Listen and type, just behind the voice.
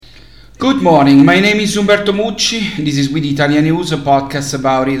Good morning, my name is Umberto Mucci. This is With Italia News, a podcast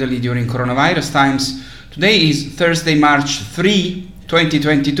about Italy during coronavirus times. Today is Thursday, March 3,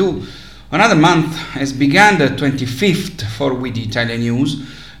 2022. Another month has begun, the 25th for With Italia News.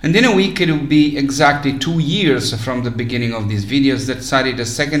 And in a week it will be exactly 2 years from the beginning of these videos that started the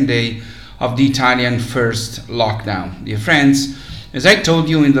second day of the Italian first lockdown. Dear friends, as I told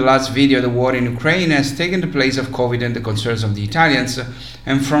you in the last video, the war in Ukraine has taken the place of COVID and the concerns of the Italians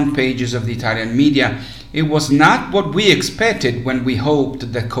and front pages of the Italian media. It was not what we expected when we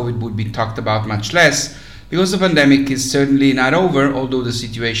hoped that COVID would be talked about much less, because the pandemic is certainly not over, although the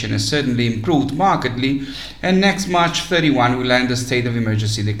situation has certainly improved markedly, and next March 31 will end the state of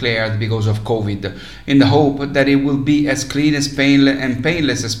emergency declared because of COVID, in the hope that it will be as clean as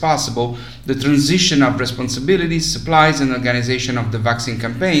painless as possible, the transition of responsibilities, supplies and organization of the vaccine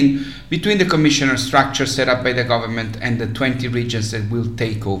campaign between the commissioner structure set up by the government and the 20 regions that will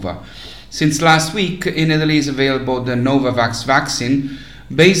take over. Since last week, in Italy is available the Novavax vaccine,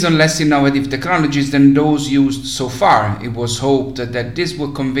 based on less innovative technologies than those used so far. It was hoped that this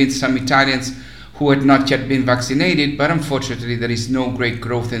would convince some Italians who had not yet been vaccinated, but unfortunately there is no great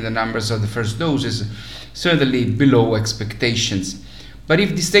growth in the numbers of the first doses, certainly below expectations. But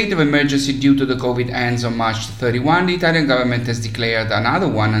if the state of emergency due to the COVID ends on March 31, the Italian government has declared another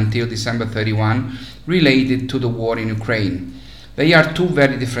one until December 31 related to the war in Ukraine. They are two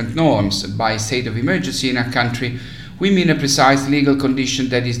very different norms. By state of emergency in a country, we mean a precise legal condition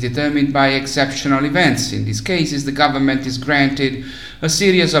that is determined by exceptional events. In these cases, the government is granted a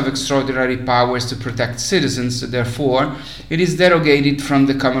series of extraordinary powers to protect citizens. Therefore, it is derogated from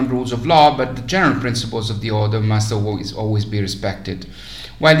the common rules of law, but the general principles of the order must always be respected.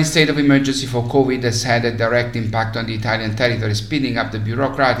 While the state of emergency for COVID has had a direct impact on the Italian territory, speeding up the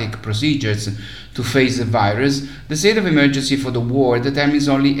bureaucratic procedures to face the virus, the state of emergency for the war determines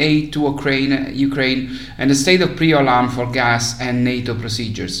only aid to Ukraine and the state of pre-alarm for gas and NATO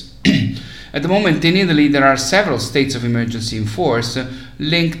procedures. At the moment in Italy, there are several states of emergency in force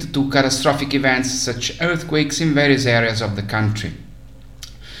linked to catastrophic events such as earthquakes in various areas of the country.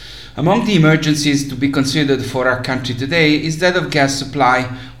 Among the emergencies to be considered for our country today is that of gas supply,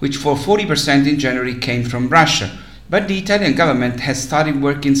 which for 40% in January came from Russia. But the Italian government has started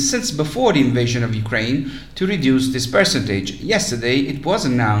working since before the invasion of Ukraine to reduce this percentage. Yesterday, it was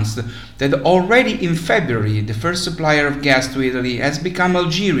announced that already in February, the first supplier of gas to Italy has become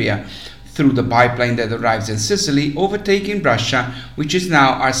Algeria, through the pipeline that arrives in Sicily, overtaking Russia, which is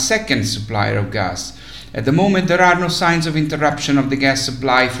now our second supplier of gas. At the moment, there are no signs of interruption of the gas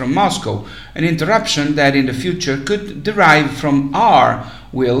supply from Moscow, an interruption that in the future could derive from our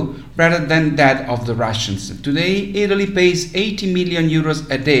will rather than that of the Russians. Today, Italy pays 80 million euros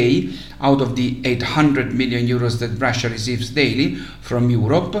a day out of the 800 million euros that Russia receives daily from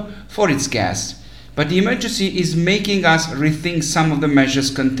Europe for its gas. But the emergency is making us rethink some of the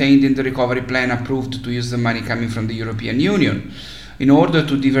measures contained in the recovery plan approved to use the money coming from the European Union. In order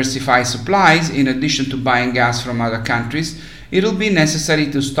to diversify supplies, in addition to buying gas from other countries, it will be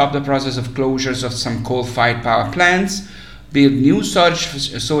necessary to stop the process of closures of some coal-fired power plants, build new storage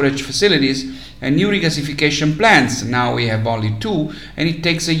facilities and new regasification plants. Now we have only 2, and it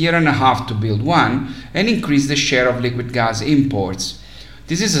takes a year and a half to build one, and increase the share of liquid gas imports.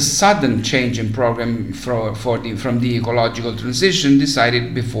 This is a sudden change in program from the ecological transition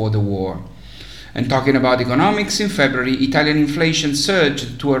decided before the war. And talking about economics, in February, Italian inflation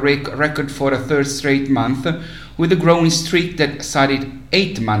surged to a record for a third straight month, with a growing streak that started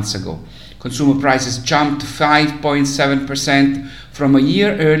 8 months ago. Consumer prices jumped 5.7% from a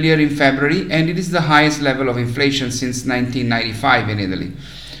year earlier in February, and it is the highest level of inflation since 1995 in Italy.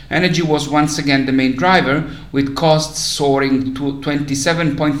 Energy was once again the main driver, with costs soaring to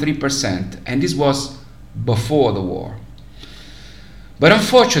 27.3%, and this was before the war. But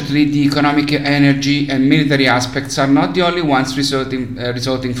unfortunately, the economic, energy and military aspects are not the only ones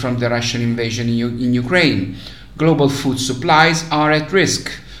resulting from the Russian invasion in Ukraine. Global food supplies are at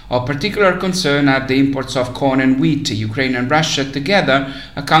risk. Of particular concern are the imports of corn and wheat. Ukraine and Russia together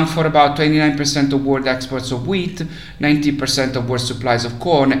account for about 29% of world exports of wheat, 90% of world supplies of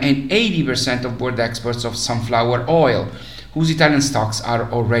corn, and 80% of world exports of sunflower oil, whose Italian stocks are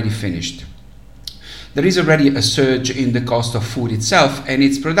already finished. There is already a surge in the cost of food itself and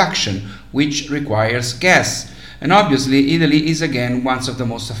its production, which requires gas. And obviously, Italy is again one of the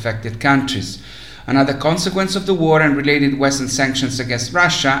most affected countries. Another consequence of the war and related Western sanctions against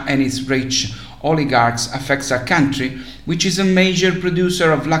Russia and its reach oligarchs affects our country, which is a major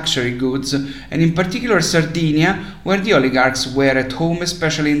producer of luxury goods, and in particular Sardinia, where the oligarchs were at home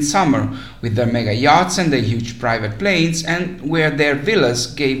especially in summer, with their mega yachts and their huge private planes, and where their villas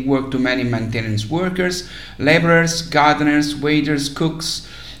gave work to many maintenance workers, laborers, gardeners, waiters, cooks,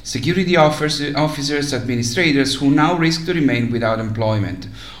 security officers, administrators, who now risk to remain without employment.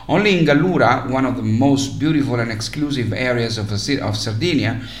 Only in Gallura, one of the most beautiful and exclusive areas of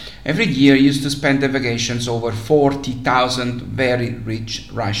Sardinia, every year used to spend their vacations over 40,000 very rich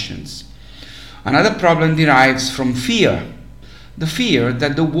Russians. Another problem derives from fear. The fear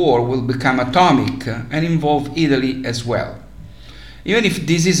that the war will become atomic and involve Italy as well. Even if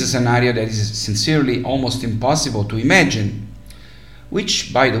this is a scenario that is sincerely almost impossible to imagine,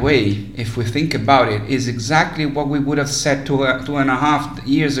 which, by the way, if we think about it, is exactly what we would have said 2.5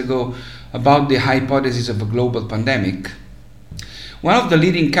 years ago about the hypothesis of a global pandemic. One of the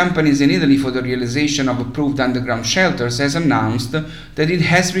leading companies in Italy for the realization of approved underground shelters has announced that it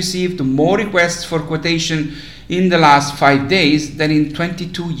has received more requests for quotation in the last 5 days than in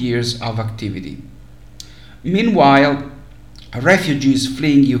 22 years of activity. Meanwhile, refugees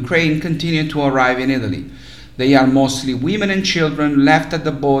fleeing Ukraine continue to arrive in Italy. They are mostly women and children left at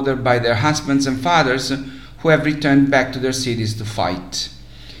the border by their husbands and fathers who have returned back to their cities to fight.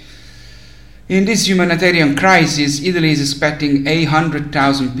 In this humanitarian crisis, Italy is expecting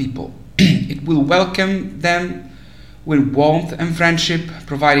 800,000 people. It will welcome them with warmth and friendship,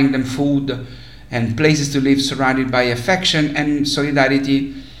 providing them food and places to live surrounded by affection and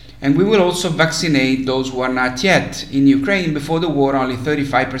solidarity. And we will also vaccinate those who are not yet. In Ukraine, before the war, only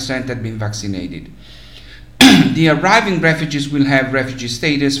 35% had been vaccinated. The arriving refugees will have refugee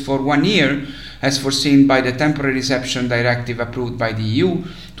status for 1 year, as foreseen by the Temporary Reception Directive approved by the EU,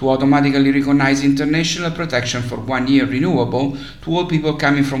 to automatically recognize international protection for 1 year renewable to all people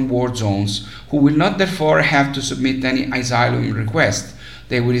coming from war zones, who will not therefore have to submit any asylum request.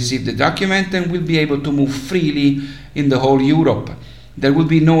 They will receive the document and will be able to move freely in the whole Europe. There will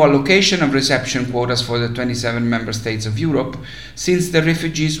be no allocation of reception quotas for the 27 member states of Europe, since the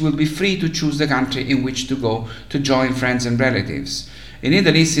refugees will be free to choose the country in which to go to join friends and relatives. In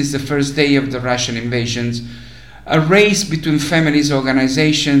Italy, since the first day of the Russian invasions, a race between families,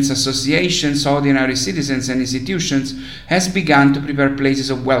 organizations, associations, ordinary citizens and institutions has begun to prepare places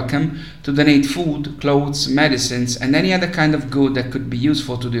of welcome, to donate food, clothes, medicines and any other kind of good that could be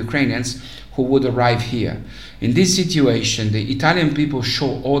useful to the Ukrainians who would arrive here. In this situation, the Italian people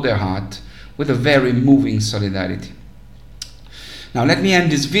show all their heart with a very moving solidarity. Now let me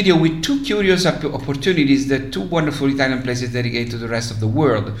end this video with two curious opportunities that two wonderful Italian places dedicate to the rest of the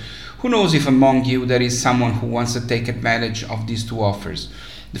world. Who knows if among you there is someone who wants to take advantage of these two offers.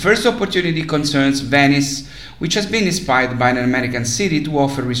 The first opportunity concerns Venice, which has been inspired by an American city to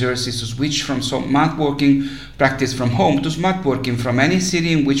offer resources to switch from smart working practice from home to smart working from any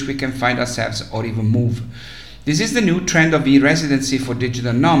city in which we can find ourselves or even move. This is the new trend of e-residency for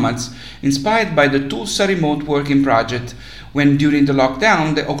digital nomads, inspired by the Tulsa remote working project, when during the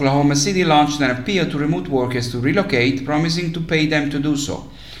lockdown, the Oklahoma City launched an appeal to remote workers to relocate, promising to pay them to do so.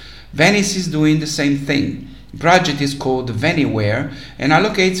 Venice is doing the same thing. The project is called Veniware and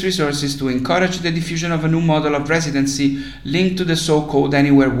allocates resources to encourage the diffusion of a new model of residency linked to the so-called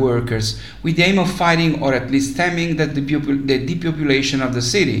anywhere workers, with the aim of fighting or at least stemming the depopulation of the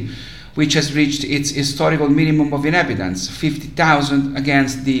city, which has reached its historical minimum of inhabitants, 50,000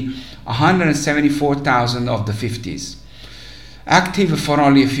 against the 174,000 of the 50s. Active for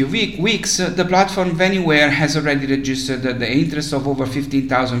only a few weeks, the platform Veniware has already registered the interest of over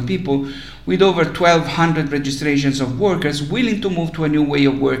 15,000 people, with over 1,200 registrations of workers willing to move to a new way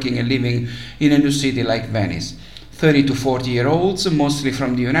of working and living in a new city like Venice. 30 to 40-year-olds, mostly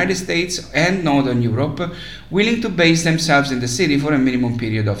from the United States and Northern Europe, willing to base themselves in the city for a minimum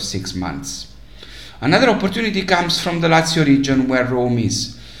period of 6 months. Another opportunity comes from the Lazio region, where Rome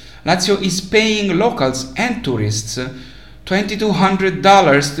is. Lazio is paying locals and tourists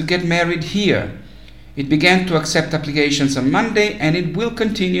 $2,200 to get married here. It began to accept applications on Monday, and it will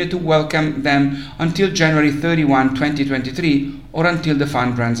continue to welcome them until January 31, 2023, or until the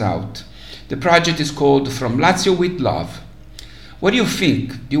fund runs out. The project is called From Lazio with Love. What do you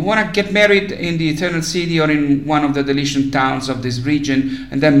think? Do you want to get married in the Eternal City or in one of the delicious towns of this region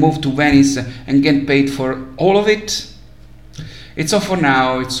and then move to Venice and get paid for all of it? It's all for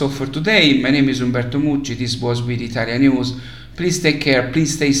now. It's all for today. My name is Umberto Mucci. This was With Italia News. Please take care.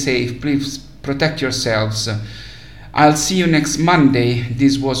 Please stay safe. Please protect yourselves. I'll see you next Monday.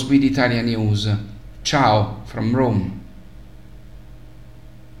 This was With Italia News. Ciao from Rome.